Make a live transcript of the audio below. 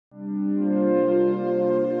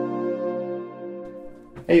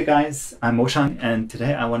Hey you guys, I'm Moshan, and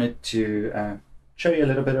today I wanted to show you a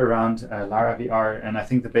little bit around LyraVR, and I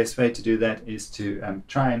think the best way to do that is to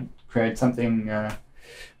try and create something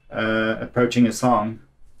approaching a song,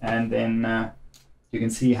 and then you can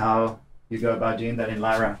see how you go about doing that in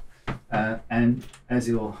Lyra. And as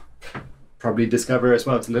you'll probably discover as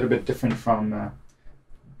well, it's a little bit different from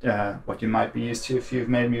what you might be used to if you've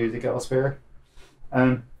made music elsewhere.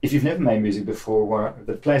 If you've never made music before,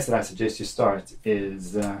 the place that I suggest you start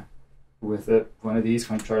is with one of these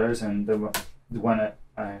controllers, and the one that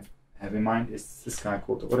I have in mind is this guy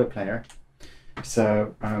called the AutoPlayer.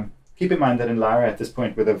 So keep in mind that in Lyra at this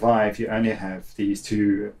point with a Vive you only have these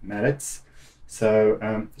two mallets,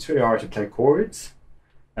 so it's really hard to play chords.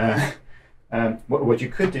 What you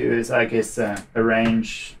could do is, I guess,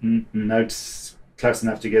 arrange notes close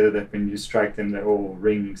enough together that when you strike them they're all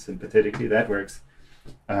rings sympathetically. That works.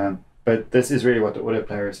 But this is really what the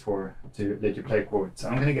AutoPlayer is for, to let you play chords. So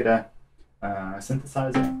I'm going to get a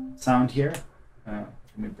synthesizer sound here. Let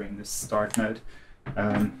me bring this start node.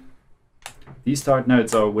 These start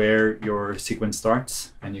nodes are where your sequence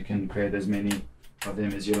starts, and you can create as many of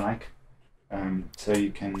them as you like. So you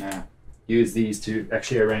can use these to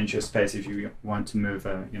actually arrange your space if you want to move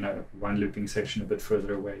one looping section a bit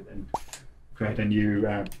further away. Then create a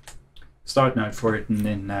new start node for it, and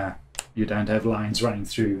then you don't have lines running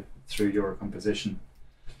through your composition.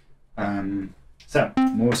 So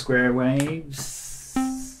more square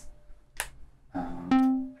waves.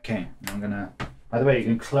 Okay, I'm gonna. By the way, you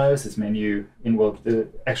can close this menu in world. The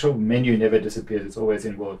actual menu never disappears; it's always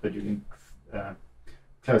in world. But you can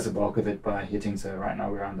close the bulk of it by hitting. So right now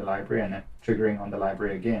we're on the library, and then triggering on the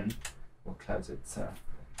library again will close it. So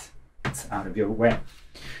it's out of your way.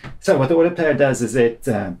 So what the AutoPlayer does is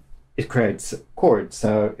it creates chords.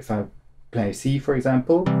 So if I play C, for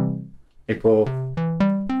example, it will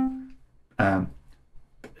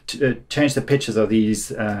change the pitches of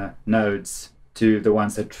these nodes to the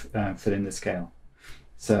ones that fit in the scale.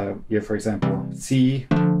 So here, for example, C,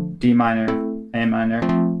 D minor, A minor,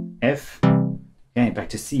 F, okay, back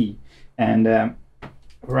to C. And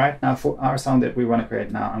right now for our song that we want to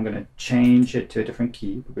create now, I'm going to change it to a different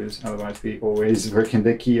key, because otherwise we always work in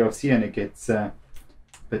the key of C and it gets a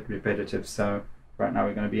bit repetitive. So right now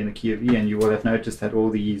we're going to be in the key of E, and you will have noticed that all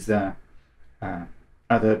these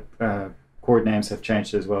other chord names have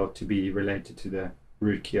changed as well to be related to the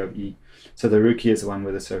root key of E. So the root key is the one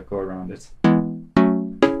with a circle around it.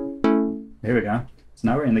 There we go. So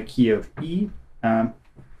now we're in the key of E,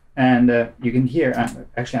 and you can hear,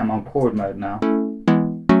 I'm on chord mode now.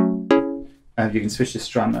 You can switch to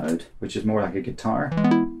strum mode, which is more like a guitar.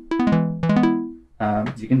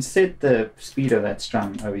 You can set the speed of that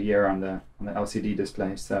strum over here on the LCD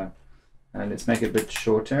display. So let's make it a bit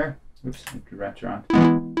shorter. Oops, it wrapped around.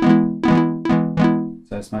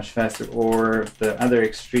 So it's much faster. Or the other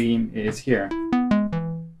extreme is here,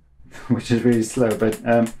 which is really slow. But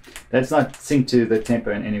that's not synced to the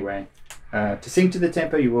tempo in any way. To sync to the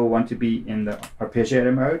tempo, you will want to be in the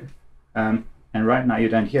arpeggiator mode. And right now you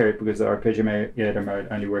don't hear it because the arpeggiator mode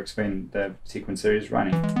only works when the sequencer is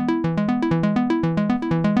running.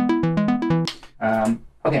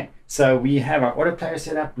 Okay, so we have our AutoPlayer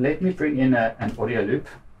set up. Let me bring in an audio loop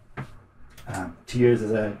to use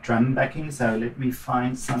as a drum backing. So let me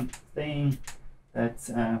find something that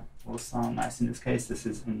will sound nice in this case. This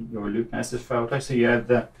is in your loop masters folder. So you have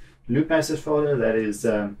the loop masters folder, that is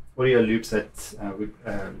audio loops that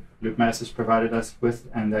loop masters provided us with,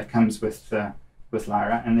 and that comes with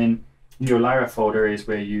Lyra. And then in your Lyra folder is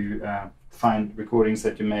where you find recordings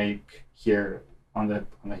that you make here on the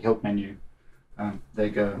help menu. They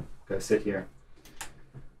go sit here.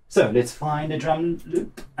 So let's find a drum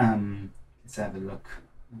loop. Let's have a look.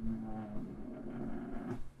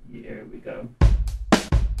 Here we go.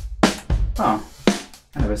 Oh,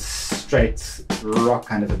 kind of a straight rock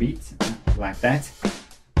kind of a beat, like that.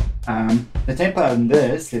 The tempo on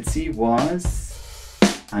this, let's see, was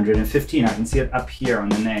 115. I can see it up here on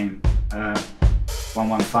the name,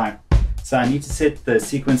 115. So I need to set the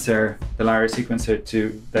sequencer, the Lyra sequencer,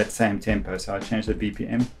 to that same tempo. So I'll change the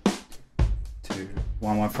BPM to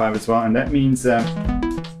 115 as well. And that means that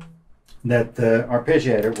the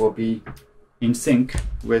arpeggiator will be in sync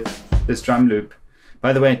with this drum loop.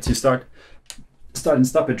 By the way, to start and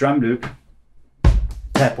stop a drum loop,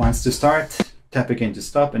 tap once to start, tap again to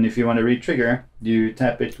stop. And if you want to re-trigger, you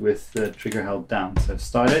tap it with the trigger held down. So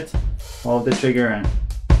start it, hold the trigger, and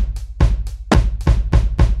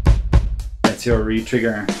your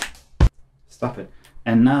re-trigger. Stop it.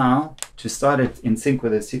 And now to start it in sync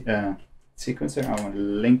with the sequencer, I want to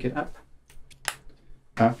link it up.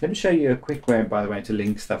 Let me show you a quick way, by the way, to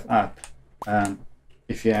link stuff up.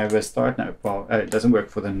 if you have a start node, well, it doesn't work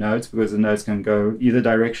for the nodes because the nodes can go either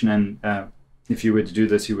direction, and if you were to do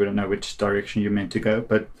this, you wouldn't know which direction you're meant to go,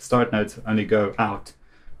 but start nodes only go out.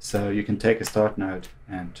 So you can take a start node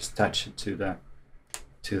and just touch it to the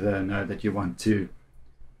node that you want to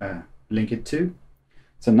link it to.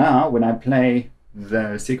 So now when I play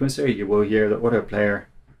the sequencer, you will hear the AutoPlayer,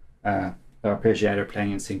 the arpeggiator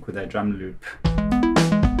playing in sync with that drum loop.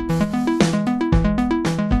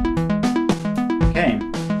 Okay.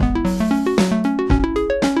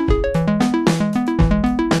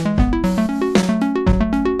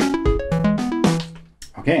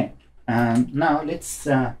 Okay, now let's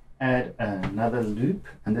add another loop,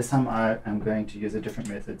 and this time I am going to use a different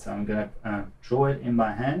method. So I'm going to draw it in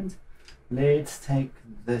by hand. Let's take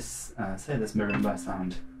this, say this marimba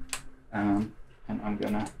sound, and I'm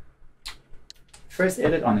going to first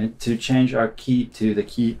edit on it to change our key to the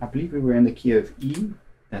key. I believe we were in the key of E.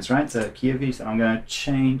 That's right, so key of E. So I'm going to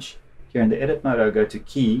change here in the edit mode. I'll go to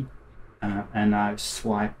key, and I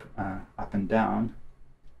swipe up and down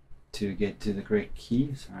to get to the correct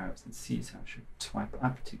key. So I was in C, so I should swipe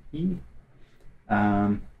up to E.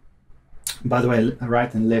 By the way,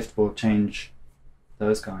 right and left will change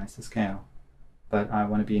those guys, the scale, but I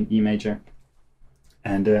want to be in E major,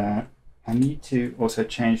 and I need to also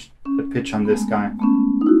change the pitch on this guy.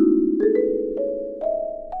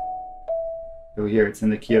 You'll hear it's in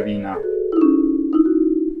the key of E now.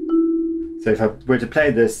 So if I were to play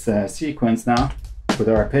this sequence now with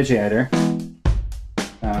our arpeggiator,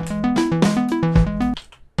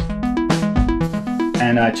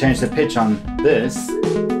 and I change the pitch on this,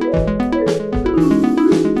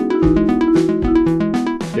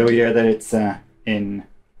 you'll hear that it's in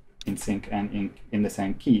sync and in the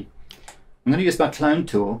same key. I'm going to use my clone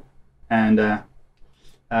tool, and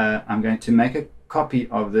I'm going to make a copy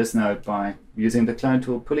of this note by using the clone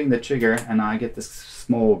tool, pulling the trigger, and I get this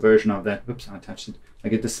small version of that. Oops, I touched it. I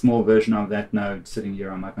get the small version of that node sitting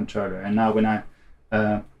here on my controller. And now when I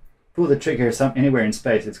pull the trigger anywhere in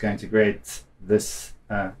space, it's going to create this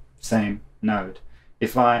same node.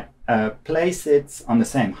 If I place it on the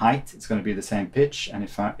same height, it's going to be the same pitch, and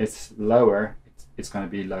if it's lower, it's going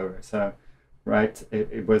to be lower. So, right,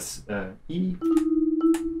 it was E,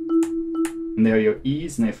 and there are your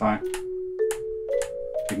E's, and if you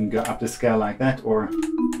can go up the scale like that or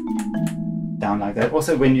down like that.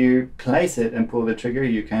 Also, when you place it and pull the trigger,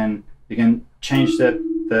 you can change the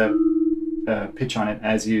pitch on it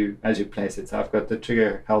as you place it. So I've got the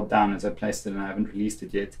trigger held down as I placed it, and I haven't released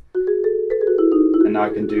it yet. And now I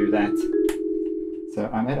can do that. So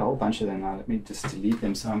I made a whole bunch of them now. Let me just delete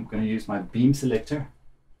them. So I'm going to use my beam selector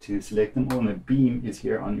to select them all. And the beam is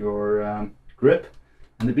here on your grip.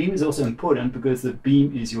 And the beam is also important because the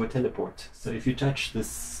beam is your teleport. So if you touch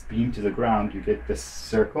this beam to the ground, you get this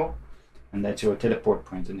circle, and that's your teleport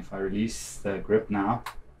point. And if I release the grip now,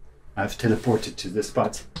 I've teleported to this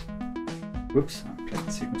spot. Whoops, I played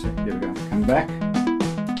the sequencer. Here we go. Come back.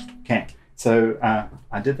 Okay, so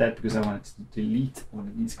I did that because I wanted to delete all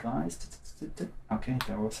of these guys. Okay,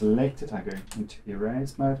 they're all selected. I go into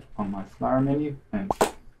erase mode on my flower menu, and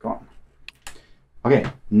gone. Okay,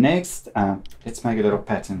 next, let's make a little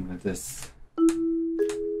pattern with this.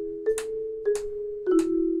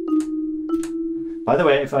 By the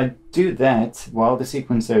way, if I do that while the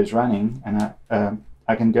sequencer is running, and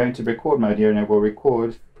I can go into record mode here, and it will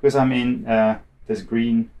record, because I'm in this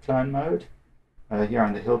green clone mode. Here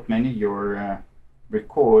on the help menu, your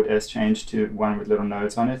record has changed to one with little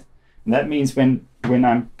nodes on it. And that means when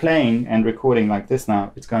I'm playing and recording like this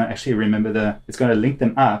now, it's going to actually remember it's going to link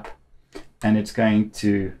them up, and it's going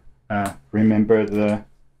to remember the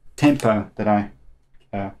tempo that I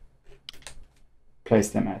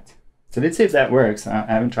placed them at. So let's see if that works. I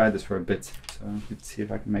haven't tried this for a bit, so let's see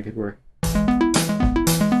if I can make it work.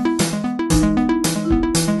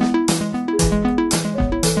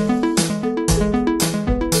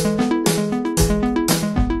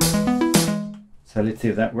 So let's see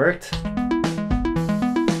if that worked.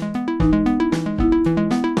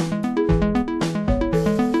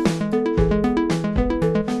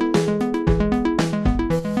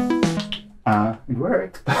 It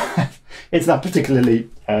worked, but it's not particularly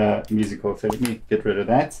musical, so let me get rid of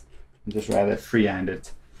that and just rather freehand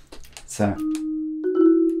it. So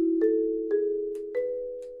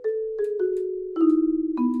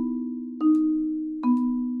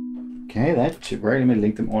okay, that should work. Let me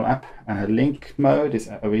link them all up. Link mode is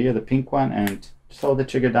over here, the pink one, and just hold the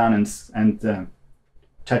trigger down and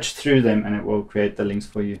touch through them, and it will create the links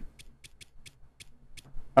for you.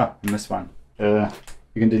 Oh, I missed one.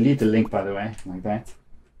 You can delete the link, by the way, like that.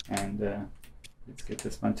 And let's get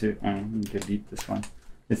this one too, and delete this one.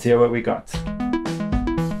 Let's hear what we got.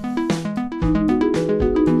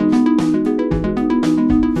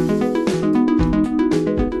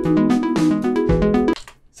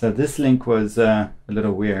 So this link was a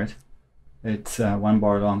little weird. It's 1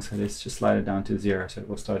 bar long, so let's just slide it down to 0 so it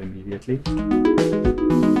will start immediately.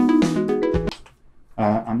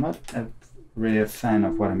 I'm not really a fan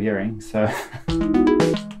of what I'm hearing, so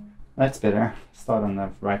that's better. Start on the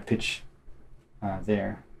right pitch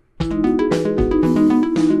there.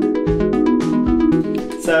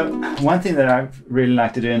 So one thing that I really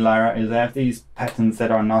like to do in Lyra is I have these patterns that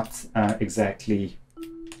are not exactly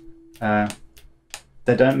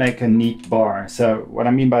they don't make a neat bar. So what I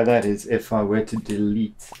mean by that is if I were to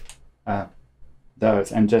delete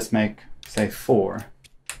those and just make, say, 4,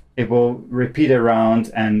 it will repeat around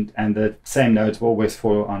and the same notes will always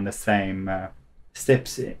fall on the same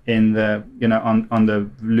steps in the, you know, on the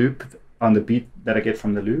loop, on the beat that I get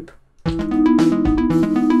from the loop.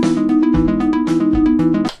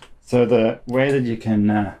 So the way that you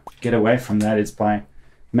can get away from that is by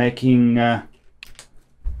making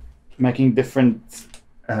different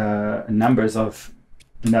numbers of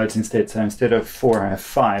notes instead. So instead of 4, I have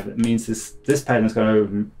 5. It means this pattern is going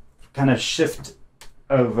to kind of shift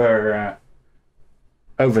over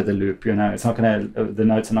the loop. You know, it's not going to, the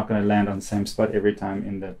notes are not going to land on the same spot every time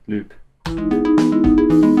in the loop.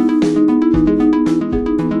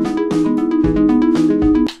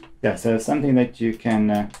 Yeah, so something that you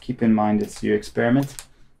can keep in mind as you experiment.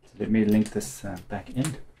 So let me link this back in.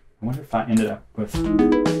 I wonder if I ended up with...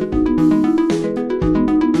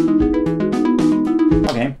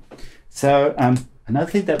 Okay, so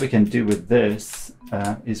another thing that we can do with this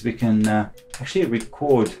is we can actually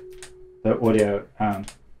record the audio.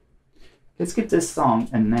 Let's give this song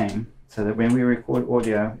a name so that when we record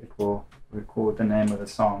audio, it will record the name of the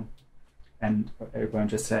song and it won't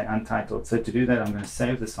just say untitled. So to do that, I'm going to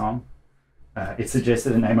save the song. It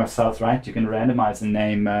suggested a name of South, right? You can randomize the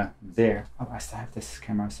name there. Oh, I still have this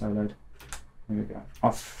camera soloed. Here we go.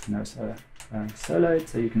 Off, no solo. Soloed,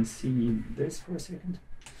 so you can see this for a second.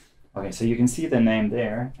 Okay, so you can see the name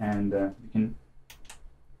there, and you can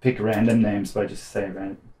pick random names by just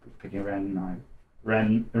picking a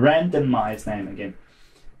randomized name again.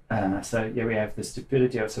 So here we have the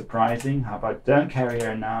stupidity of surprising. How about don't carry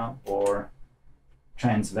her now, or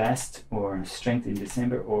transvest, or strength in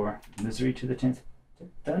December, or misery to the 10th.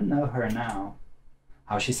 Don't know her now.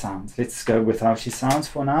 How she sounds. Let's go with how she sounds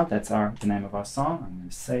for now. That's the name of our song. I'm going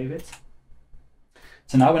to save it.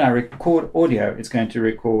 So now when I record audio, it's going to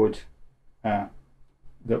record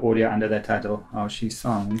the audio under that title, how she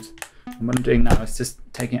sounds. And what I'm doing now is just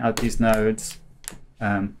taking out these nodes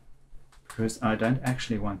because I don't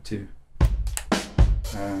actually want to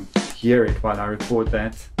hear it while I record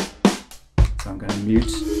that. So I'm going to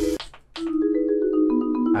mute.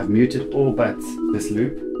 I've muted all but this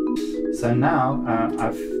loop. So now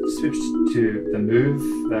I've switched to the move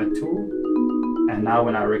tool, and now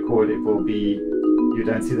when I record it will be, you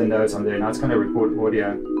don't see the nodes on there. Now it's going to record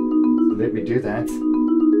audio. So let me do that.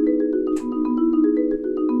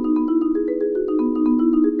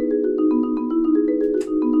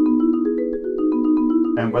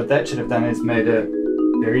 And what that should have done is made a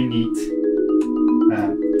very neat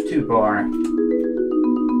 2-bar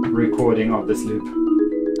recording of this loop.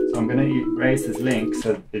 So I'm going to erase this link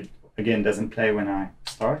so it again doesn't play when I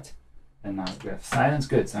start. And now we have silence.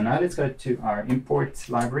 Good. So now let's go to our import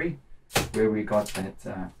library where we got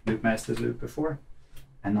that loop masters loop before.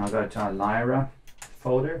 And now go to our Lyra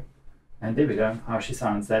folder. And there we go. How she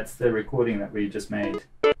sounds. That's the recording that we just made.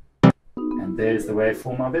 And there's the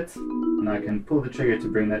waveform of it. And I can pull the trigger to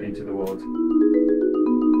bring that into the world.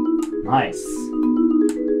 Nice.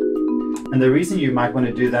 And the reason you might want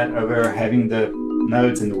to do that over having the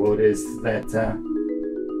nodes in the world is that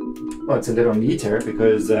well, it's a little neater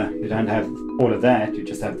because you don't have all of that, you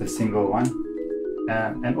just have the single one.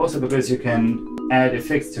 And also because you can add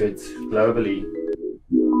effects to it globally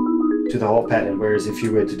to the whole pattern, whereas if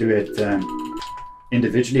you were to do it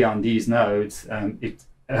individually on these nodes,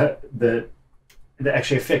 the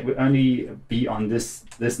actual effect would only be on this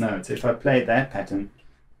node. So if I play that pattern,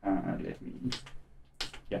 let me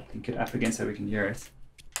link it up again so we can hear it.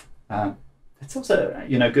 It's also,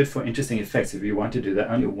 you know, good for interesting effects if you want to do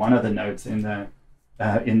that. Only one of the notes in the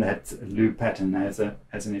in that loop pattern has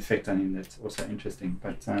an effect on him that's also interesting.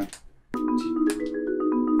 But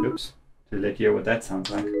oops, to let you hear what that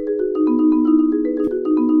sounds like.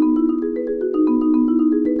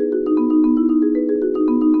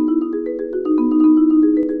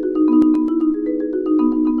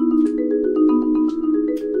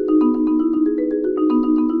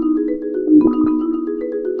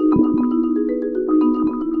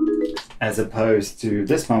 as opposed to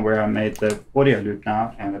this one where I made the audio loop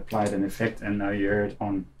now and applied an effect, and now you hear it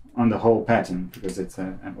on the whole pattern because it's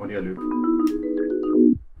an audio loop.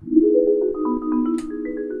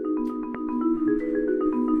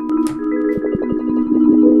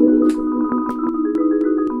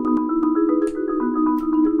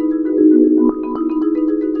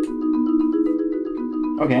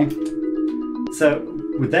 Okay, so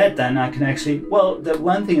with that done, I can actually, well, the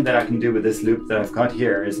one thing that I can do with this loop that I've got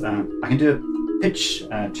here is I can do a pitch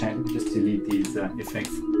change. Just delete these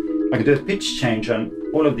effects. I can do a pitch change on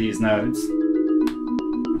all of these nodes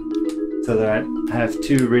so that I have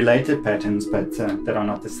two related patterns but that are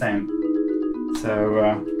not the same.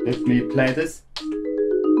 So let me play this.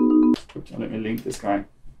 Oops, let me link this guy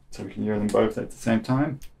so we can hear them both at the same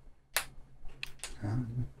time.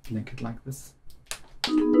 Link it like this.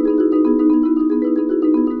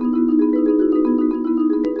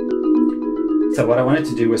 So what I wanted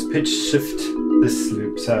to do was pitch shift this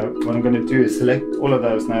loop. So what I'm going to do is select all of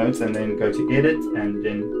those nodes and then go to edit and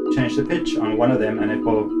then change the pitch on one of them, and it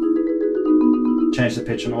will change the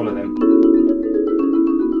pitch on all of them.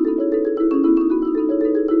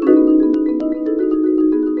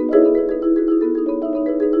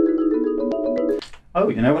 Oh,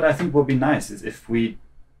 you know what I think will be nice is if we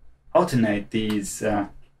alternate these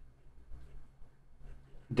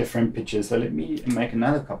different pitches. So let me make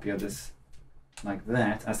another copy of this like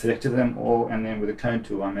that. I selected them all, and then with the clone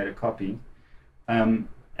tool I made a copy. And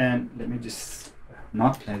let me just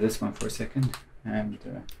not play this one for a second and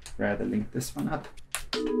rather link this one up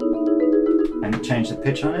and change the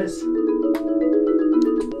pitch on it.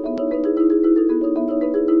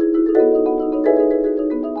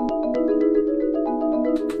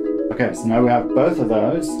 Okay, so now we have both of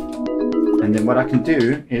those, and then what I can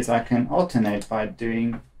do is I can alternate by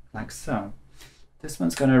doing like so. This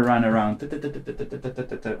one's going to run around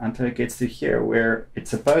until it gets to here where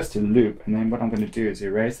it's supposed to loop, and then what I'm going to do is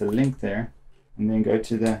erase the link there and then go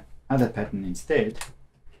to the other pattern instead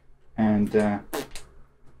and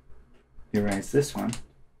erase this one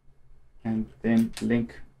and then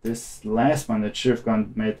link this last one that should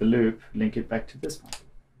have made the loop, link it back to this one.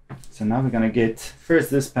 So now we're going to get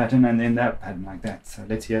first this pattern and then that pattern like that. So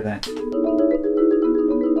let's hear that.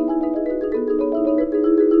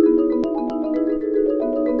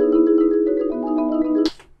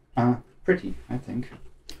 Pretty, I think.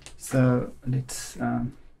 So let's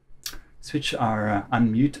switch our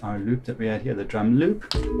unmute our loop that we had here, the drum loop,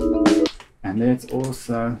 and let's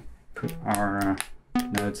also put our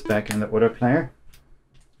notes back in the AutoPlayer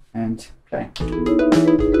and play.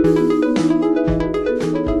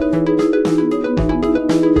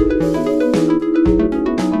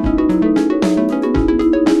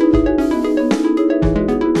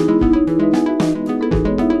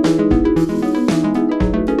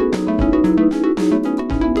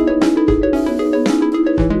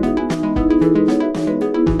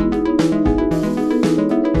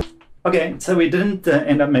 Okay, so we didn't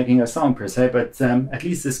end up making a song per se, but at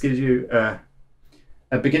least this gives you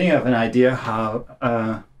a beginning of an idea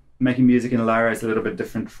how making music in Lyra is a little bit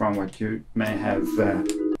different from what you may have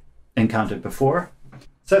encountered before.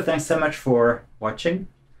 So thanks so much for watching,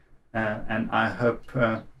 and I hope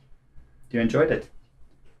you enjoyed it.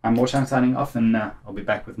 I'm Moshang signing off, and I'll be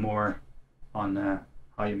back with more on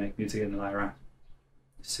how you make music in Lyra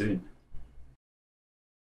soon.